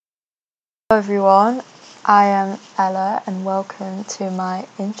Everyone, I am Ella and welcome to my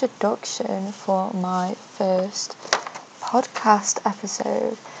introduction for my first podcast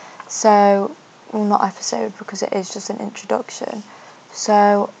episode. Not episode because it is just an introduction.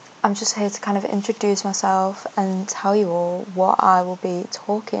 So I'm just here to kind of introduce myself and tell you all what I will be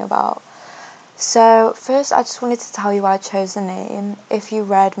talking about. So first I just wanted to tell you why I chose the name. If you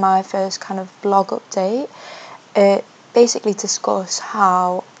read my first kind of blog update, it basically discussed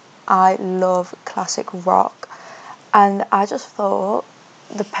how I love classic rock, and I just thought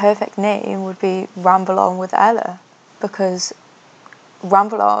the perfect name would be Ramble On with Ella, because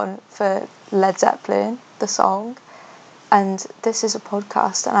Ramble On for Led Zeppelin, the song, and this is a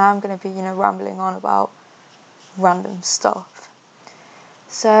podcast and I'm going to be, rambling on about random stuff.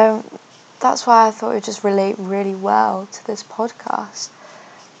 So that's why I thought it would just relate really well to this podcast.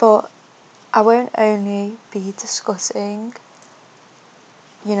 But I won't only be discussing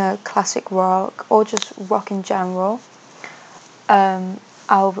classic rock or just rock in general.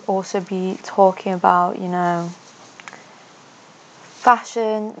 I'll also be talking about,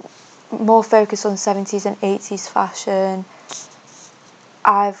 fashion, more focus on 70s and 80s fashion.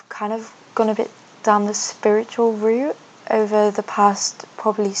 I've kind of gone a bit down the spiritual route over the past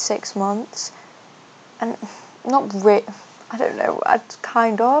probably 6 months. And I don't know,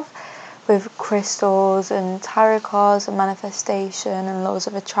 kind of. With crystals and tarot cards and manifestation and laws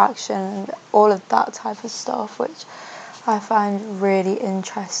of attraction and all of that type of stuff, which I find really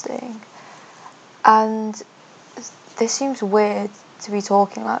interesting. And this seems weird to be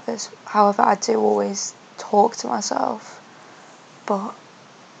talking like this, however I do always talk to myself, but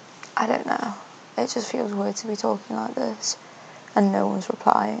I don't know, it just feels weird to be talking like this and no one's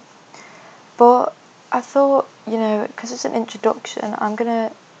replying. But I thought, because it's an introduction, I'm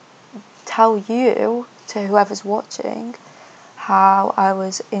gonna tell you, to whoever's watching, how I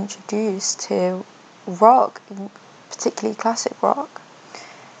was introduced to rock, particularly classic rock.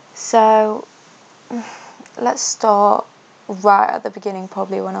 So let's start right at the beginning,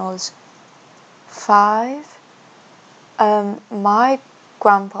 probably when I was 5. My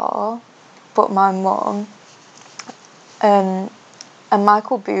grandpa bought my mum a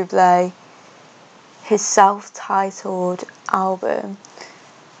Michael Buble, his self-titled album.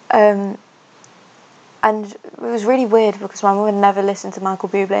 And it was really weird because my mum had never listened to Michael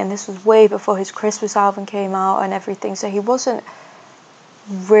Buble, and this was way before his Christmas album came out and everything, so he wasn't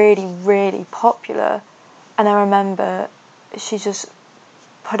really popular. And I remember she just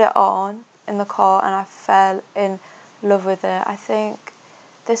put it on in the car and I fell in love with it. I think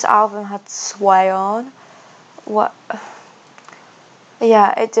this album had Sway on.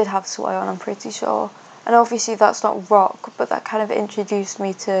 Yeah, it did have Sway on, I'm pretty sure. And obviously that's not rock, but that kind of introduced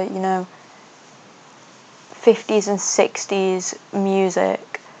me to, 50s and 60s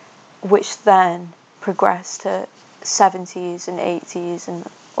music, which then progressed to 70s and 80s and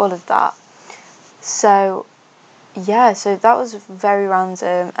all of that. So that was very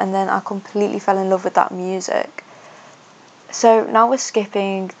random, and then I completely fell in love with that music. So now we're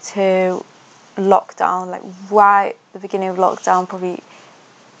skipping to lockdown, like right at the beginning of lockdown, probably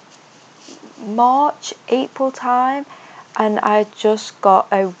March, April time, and I just got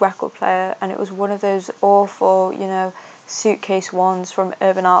a record player, and it was one of those awful, suitcase ones from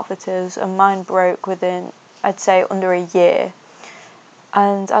Urban Outfitters, and mine broke within, I'd say, under a year.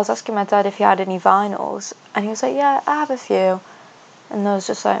 And I was asking my dad if he had any vinyls, and he was like, yeah, I have a few. And I was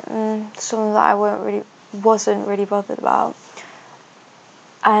just like, something that I wasn't really bothered about.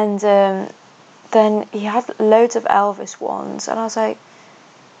 And then he had loads of Elvis ones, and I was like,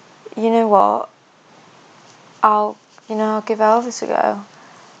 you know what, I'll give Elvis a go.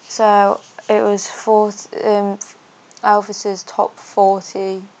 So it was Elvis's top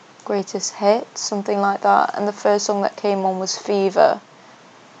 40 greatest hits, something like that, and the first song that came on was Fever.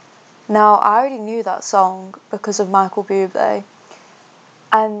 Now, I already knew that song because of Michael Buble,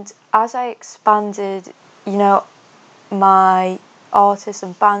 and as I expanded, my artists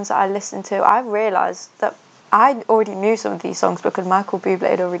and bands that I listened to, I realised that I already knew some of these songs because Michael Buble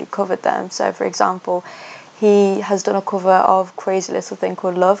had already covered them. So, for example, he has done a cover of Crazy Little Thing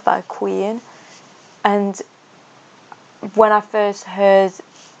Called Love by Queen. And when I first heard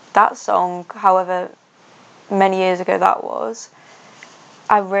that song, however many years ago that was,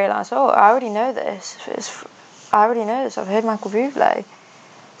 I realised, I already know this. I've heard Michael Buble.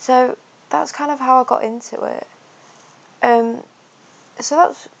 So that's kind of how I got into it.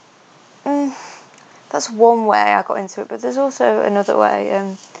 So that's one way I got into it, but there's also another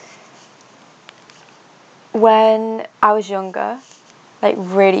way. When I was younger, like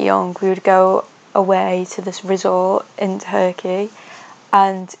really young, we would go away to this resort in Turkey,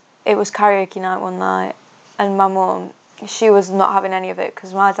 and it was karaoke night one night, and my mum, she was not having any of it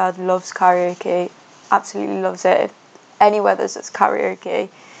because my dad loves karaoke, absolutely loves it. If anywhere there's karaoke,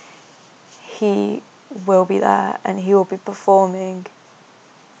 he will be there and he will be performing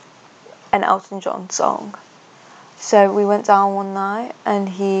an Elton John song. So we went down one night and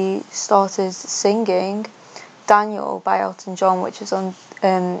he started singing Daniel by Elton John, which is on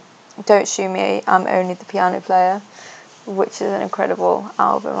Don't Shoot Me, I'm Only the Piano Player, which is an incredible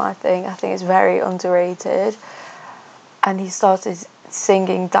album, I think. I think it's very underrated. And he started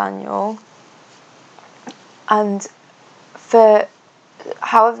singing Daniel. And for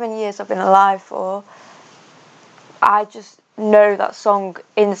however many years I've been alive for, I just know that song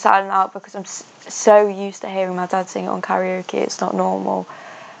inside and out because I'm so used to hearing my dad sing it on karaoke. It's not normal.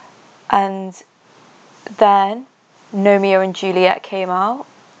 And then Romeo and Juliet came out.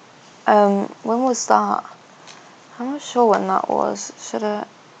 When was that? I'm not sure when that was.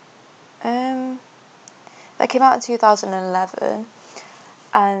 That came out in 2011,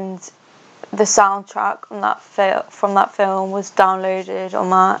 and the soundtrack from that film was downloaded on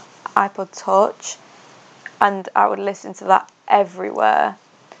my iPod Touch, and I would listen to that everywhere.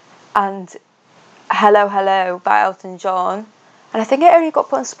 And Hello Hello by Elton John, and I think it only got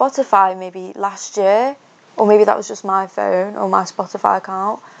put on Spotify maybe last year, or maybe that was just my phone or my Spotify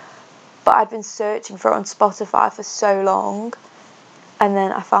account, but I'd been searching for it on Spotify for so long, and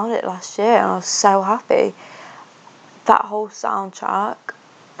then I found it last year and I was so happy. That whole soundtrack,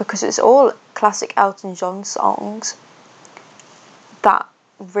 because it's all classic Elton John songs, that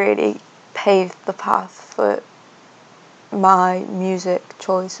really paved the path for my music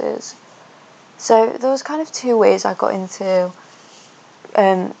choices. So there was kind of two ways I got into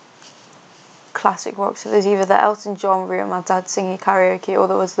classic rock. So there's either the Elton John route, my dad singing karaoke, or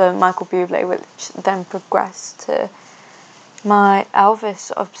there was the Michael Buble, which then progressed to my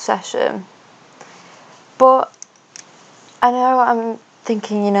Elvis obsession. But I know I'm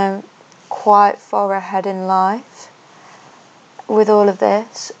thinking, quite far ahead in life with all of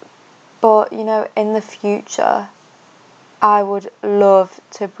this, but in the future I would love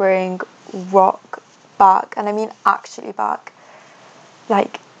to bring rock back, and I mean actually back.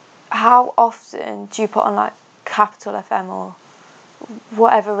 Like, how often do you put on like Capital FM or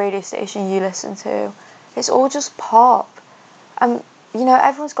whatever radio station you listen to? It's all just pop, and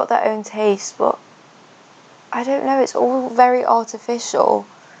everyone's got their own taste, but I don't know, it's all very artificial,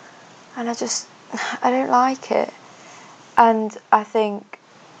 and I don't like it. And I think,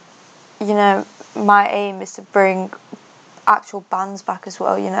 my aim is to bring actual bands back as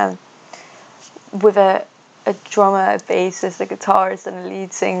well, with a drummer, a bassist, a guitarist and a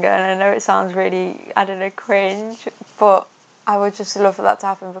lead singer. And I know it sounds really, cringe, but I would just love for that to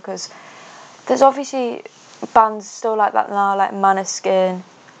happen, because there's obviously bands still like that now, like Maneskin.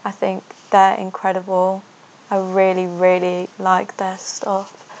 I think they're incredible. I really, really like their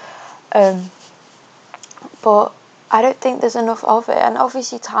stuff. But I don't think there's enough of it, and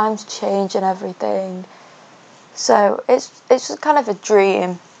obviously times change and everything. So it's just kind of a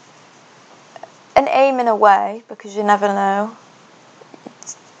dream, an aim in a way, because you never know.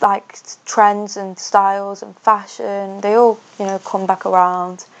 It's like trends and styles and fashion, they all, come back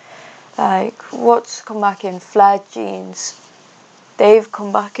around. Like, what's come back in? Flared jeans. They've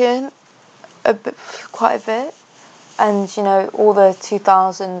come back in quite a bit. And, all the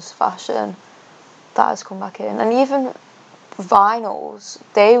 2000s fashion, that has come back in. And even vinyls,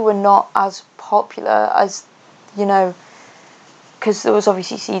 they were not as popular as, because there was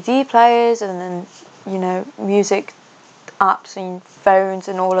obviously CD players, and then, music apps and phones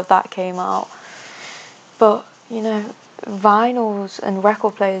and all of that came out. But, vinyls and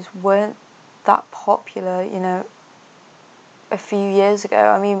record players weren't that popular, a few years ago.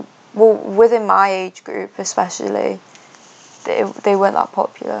 I mean, well, within my age group especially, they weren't that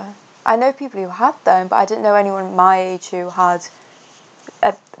popular. I know people who had them, but I didn't know anyone my age who had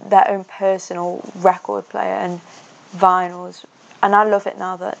their own personal record player and vinyls. And I love it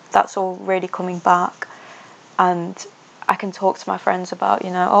now that that's all really coming back, and I can talk to my friends about,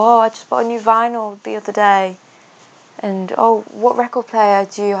 I just bought a new vinyl the other day, and what record player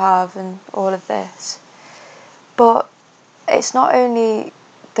do you have, and all of this. But it's not only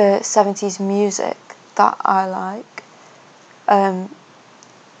the 70s music that I like.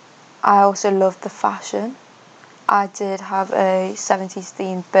 I also love the fashion. I did have a 70s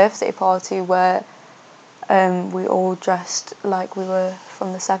themed birthday party where we all dressed like we were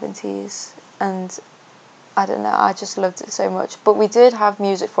from the 70s, and I don't know, I just loved it so much. But we did have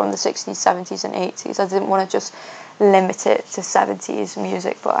music from the 60s, 70s and 80s. I didn't want to just limit it to 70s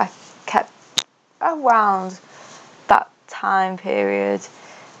music, but I kept around that time period.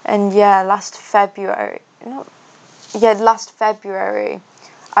 And yeah, last February,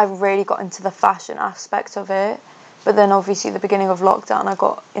 I really got into the fashion aspect of it. But then obviously the beginning of lockdown, I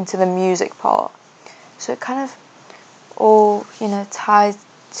got into the music part. So it kind of all, ties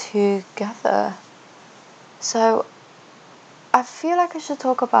together. So I feel like I should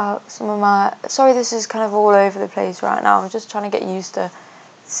talk about some of my... Sorry, this is kind of all over the place right now. I'm just trying to get used to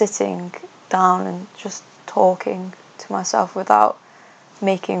sitting down and just talking to myself without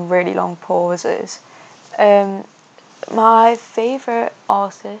making really long pauses. My favourite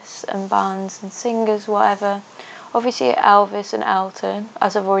artists and bands and singers, whatever, obviously Elvis and Elton,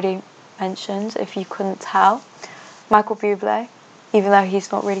 as I've already mentioned, if you couldn't tell. Michael Buble, even though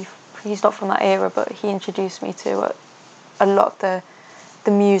he's not from that era, but he introduced me to a lot of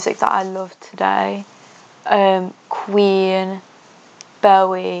the music that I love today. Queen,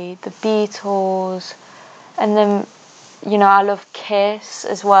 Bowie, the Beatles, and then, I love Kiss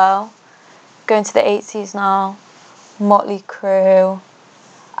as well. Going to the 80s now, Motley Crue.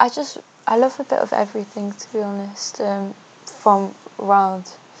 I love a bit of everything, to be honest, from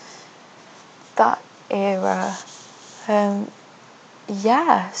around that era.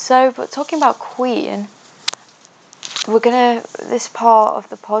 But talking about Queen, this part of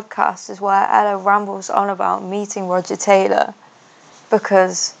the podcast is where Ella rambles on about meeting Roger Taylor,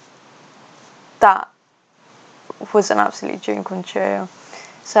 because that was an absolute dream come true.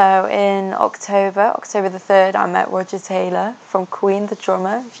 So in October the 3rd, I met Roger Taylor from Queen, the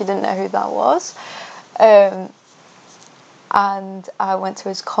drummer, if you didn't know who that was. And I went to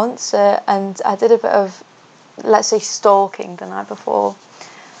his concert, and I did a bit of, let's say, stalking the night before.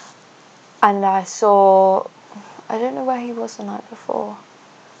 And I don't know where he was the night before.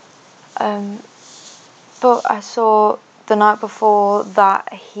 But I saw the night before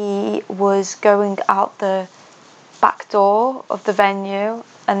that he was going out the back door of the venue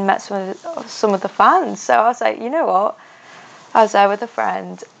and met some of the fans. So I was like, you know what? I was there with a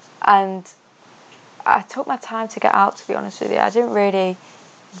friend, and I took my time to get out, to be honest with you. I didn't really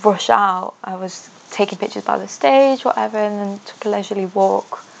rush out. I was taking pictures by the stage, whatever, and then took a leisurely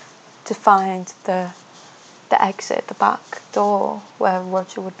walk to find the exit, the back door where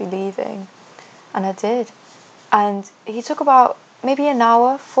Roger would be leaving. And I did. And he took about maybe an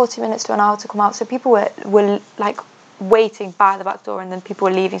hour, 40 minutes to an hour to come out. So people were like waiting by the back door, and then people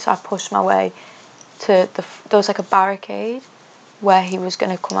were leaving. So I pushed my way to there was like a barricade where he was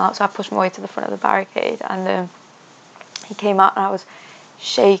going to come out. So I pushed my way to the front of the barricade, and he came out, and I was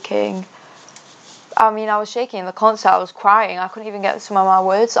shaking. I was shaking in the concert. I was crying. I couldn't even get some of my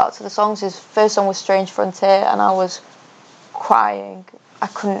words out to the songs. His first song was Strange Frontier, and I was crying.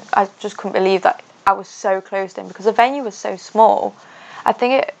 I just couldn't believe that I was so close to him, because the venue was so small. I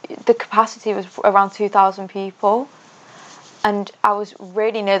think the capacity was around 2,000 people, and I was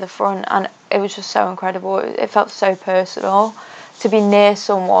really near the front, and it was just so incredible. It felt so personal to be near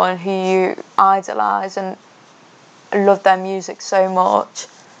someone who you idolise and love their music so much.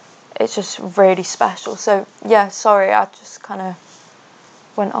 It's just really special. So yeah, sorry, I just kind of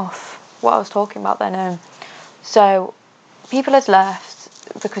went off what I was talking about then. So people had left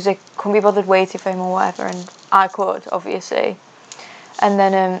because they couldn't be bothered waiting for him or whatever, and I could, obviously. And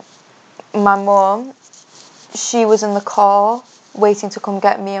then my mum, she was in the car waiting to come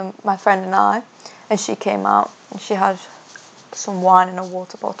get me and my friend and I, and she came out, and she had some wine in a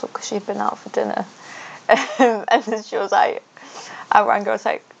water bottle because she'd been out for dinner. And then she was like, I rang her,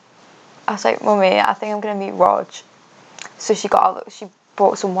 I was like, Mummy, I think I'm going to meet Rog. So she got out, she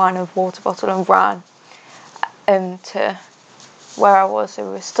brought some wine in a water bottle and ran to where I was. So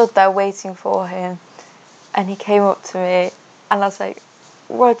we were stood there waiting for him, and he came up to me, and I was like,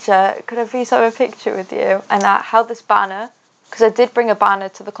 Roger, could I please have a picture with you? And I held this banner, because I did bring a banner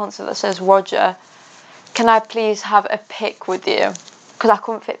to the concert that says, Roger, can I please have a pic with you? Because I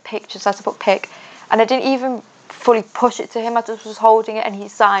couldn't fit pictures, so I had to put pic. And I didn't even fully push it to him, I just was holding it, and he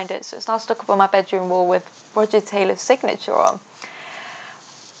signed it. So it's now stuck up on my bedroom wall with Roger Taylor's signature on.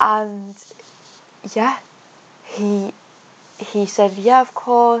 And yeah, he said, yeah, of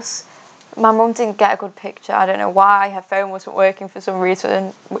course. My mum didn't get a good picture. I don't know why. Her phone wasn't working for some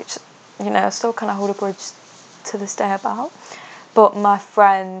reason, which, I still kind of hold a grudge to this day about. But my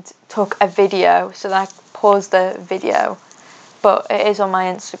friend took a video, so I paused the video. But it is on my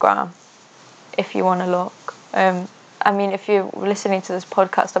Instagram, if you want to look. If you're listening to this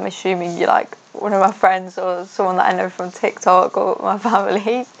podcast, I'm assuming you're like one of my friends or someone that I know from TikTok or my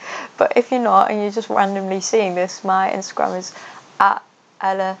family. But if you're not, and you're just randomly seeing this, my Instagram is at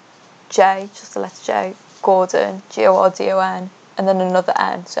Ella J, just the letter J, Gordon, Gordon, and then another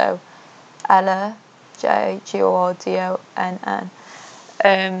N, so Ella J Gordonn.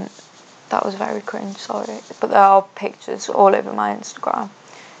 That was very cringe, sorry. But there are pictures all over my Instagram.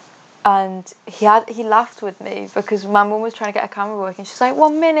 And he laughed with me because my mum was trying to get a camera working. She's like,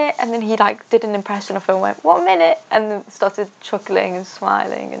 1 minute, and then he like did an impression of her and went, 1 minute, and then started chuckling and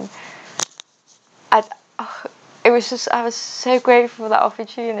smiling, and it was just, I was so grateful for that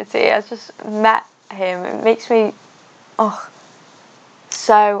opportunity. I just met him. It makes me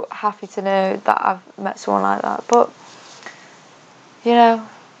so happy to know that I've met someone like that. But you know,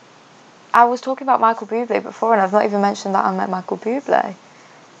 I was talking about Michael Buble before, and I've not even mentioned that I met Michael Buble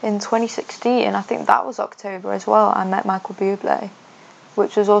in 2016. I think that was October as well. I met Michael Buble,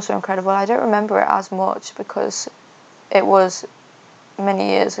 which was also incredible. I don't remember it as much because it was many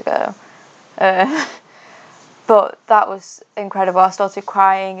years ago. But that was incredible. I started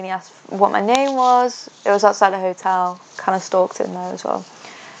crying and he asked what my name was. It was outside a hotel. Kind of stalked him there as well.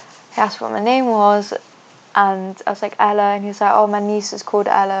 He asked what my name was, and I was like, Ella, and he was like, oh, my niece is called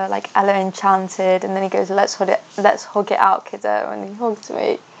Ella, like Ella Enchanted. And then he goes, let's hug it out, kiddo, and he hugged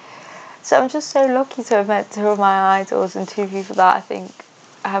me. So I'm just so lucky to have met two of my idols, and two people that I think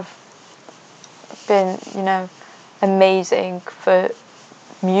have been, you know, amazing for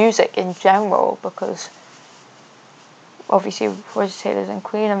music in general, because obviously Roger Taylor's and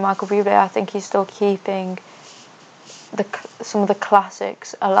Queen, and Michael Buble, I think he's still keeping some of the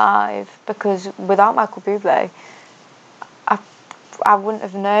classics alive, because without Michael Buble I wouldn't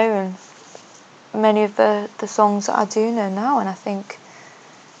have known many of the songs that I do know now. And I think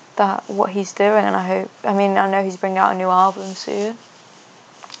that what he's doing, and I know he's bringing out a new album soon,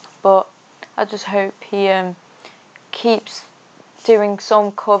 but I just hope he keeps doing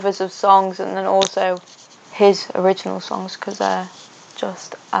some covers of songs, and then also his original songs, because they're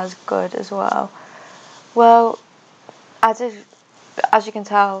just as good as well. Well, as you can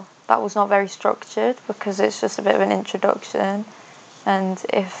tell, that was not very structured, because it's just a bit of an introduction. And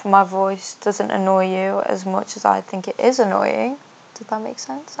if my voice doesn't annoy you as much as I think it is annoying, does that make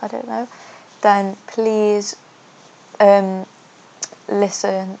sense? I don't know. Then please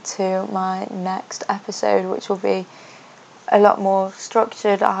listen to my next episode, which will be a lot more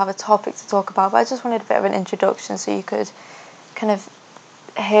structured. I'll have a topic to talk about, but I just wanted a bit of an introduction so you could kind of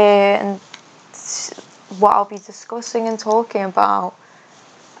hear and what I'll be discussing and talking about.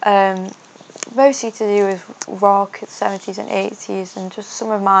 Mostly to do with rock, 70s and 80s, and just some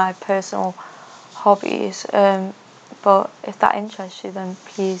of my personal hobbies. But if that interests you, then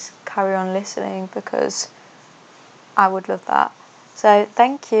please carry on listening, because I would love that. So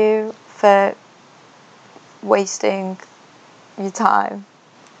thank you for wasting your time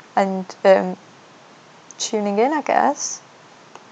and tuning in, I guess.